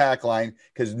running pack line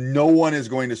because no one is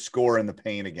going to score in the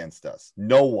paint against us.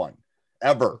 No one,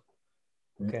 ever,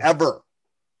 ever.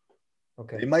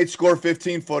 Okay. They might score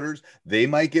 15 footers. They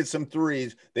might get some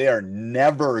threes. They are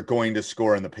never going to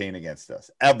score in the paint against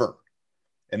us, ever.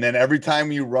 And then every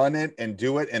time you run it and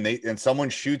do it, and someone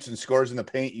shoots and scores in the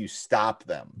paint, you stop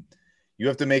them. You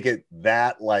have to make it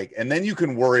that like, and then you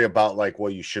can worry about like,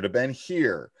 well, you should have been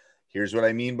here. Here's what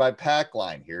I mean by pack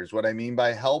line. Here's what I mean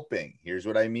by helping. Here's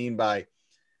what I mean by,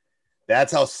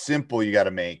 that's how simple you got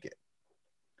to make it.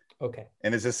 Okay.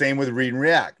 And it's the same with read and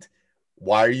react.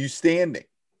 Why are you standing?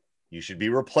 You should be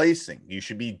replacing. You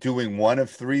should be doing one of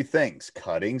three things: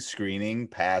 cutting, screening,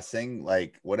 passing,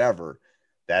 like whatever.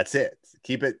 That's it.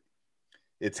 Keep it.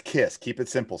 It's KISS. Keep it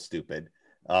simple, stupid.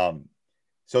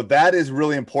 So that is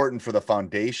really important for the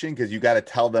foundation, because you got to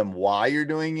tell them why you're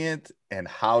doing it and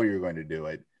how you're going to do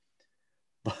it.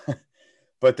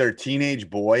 But they're teenage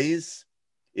boys.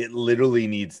 It literally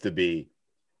needs to be,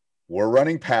 we're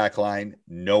running pack line.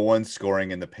 No one's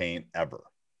scoring in the paint ever.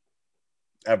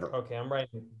 Ever. Okay, I'm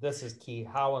writing. This is key.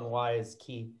 How and why is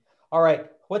key. All right.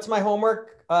 What's my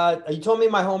homework? You told me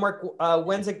my homework.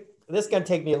 When's it? This is going to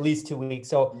take me at least 2 weeks.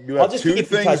 So you have two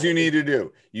things you need to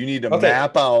do. You need to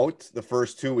map out the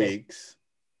first 2 weeks.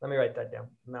 Let me write that down.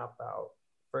 Map out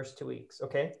first 2 weeks.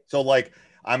 Okay. So like,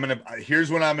 here's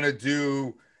what I'm going to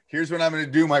do. Here's when I'm going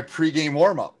to do my pregame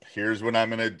warm-up. Here's when I'm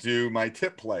going to do my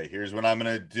tip play. Here's when I'm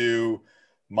going to do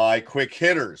my quick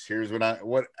hitters. Here's when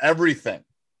everything.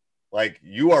 Like,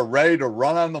 you are ready to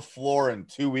run on the floor in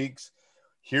 2 weeks.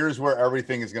 Here's where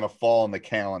everything is going to fall on the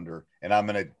calendar, and I'm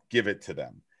going to give it to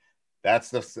them.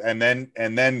 And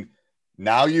then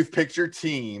now you've picked your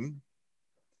team.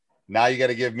 Now you got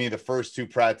to give me the first 2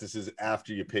 practices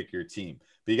after you pick your team.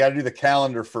 But you got to do the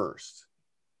calendar first.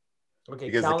 Okay.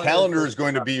 Because the calendar is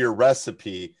going to be your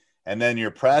recipe, and then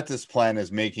your practice plan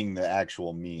is making the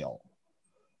actual meal.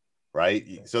 Right?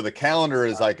 Okay. So the calendar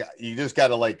is like, you just got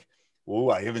to like, ooh,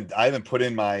 I haven't put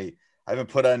in my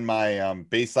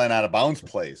baseline out of bounds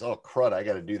plays. Oh crud, I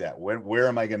got to do that. Where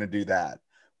am I going to do that?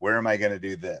 Where am I going to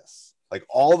do this? Like,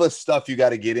 all the stuff you got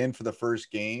to get in for the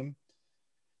first game,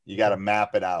 you got to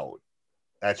map it out.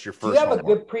 That's your first. Do you have a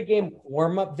good pregame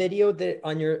warm-up video that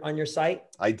on your site?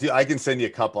 I do. I can send you a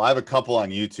couple. I have a couple on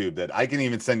YouTube that I can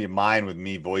even send you mine with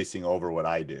me voicing over what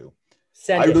I do.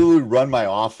 I literally run my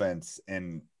offense,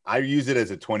 and I use it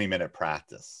as a 20-minute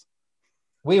practice.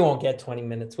 We won't get 20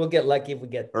 minutes. We'll get lucky if we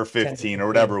get or 15 or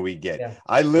whatever we get. Yeah.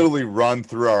 I literally run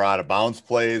through our out of bounds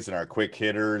plays and our quick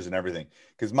hitters and everything.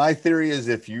 Because my theory is,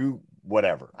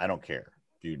 whatever, I don't care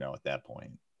if you know at that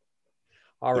point.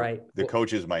 All right. The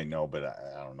coaches might know, but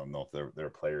I don't know if their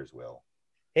players will.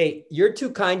 Hey, you're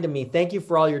too kind to me. Thank you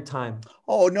for all your time.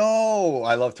 Oh, no.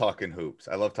 I love talking hoops.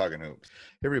 Hey,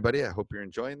 everybody. I hope you're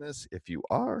enjoying this. If you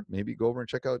are, maybe go over and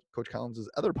check out Coach Collins'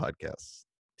 other podcasts,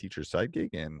 Teacher's Side Gig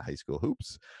and High School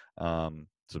Hoops.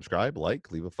 Subscribe,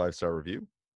 leave a 5-star review,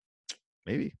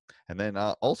 maybe. And then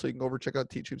also you can go over and check out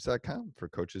teachhoops.com for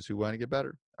coaches who want to get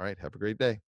better. All right. Have a great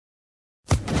day.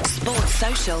 Sports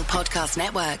Social Podcast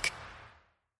Network.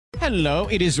 Hello,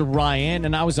 it is Ryan,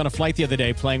 and I was on a flight the other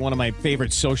day playing one of my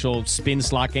favorite social spin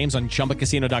slot games on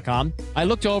ChumbaCasino.com. I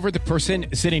looked over at the person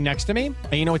sitting next to me,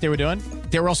 and you know what they were doing?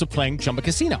 They were also playing Chumba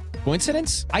Casino.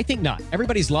 Coincidence? I think not.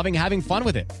 Everybody's loving having fun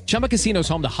with it. Chumba Casino is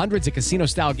home to hundreds of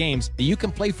casino-style games that you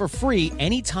can play for free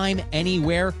anytime,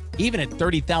 anywhere, even at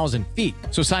 30,000 feet.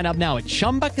 So sign up now at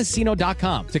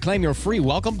ChumbaCasino.com to claim your free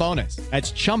welcome bonus.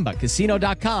 That's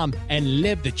ChumbaCasino.com and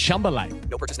live the Chumba life.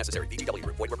 No purchase necessary. VGW.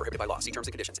 Void where prohibited by law. See terms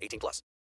and conditions. 18+.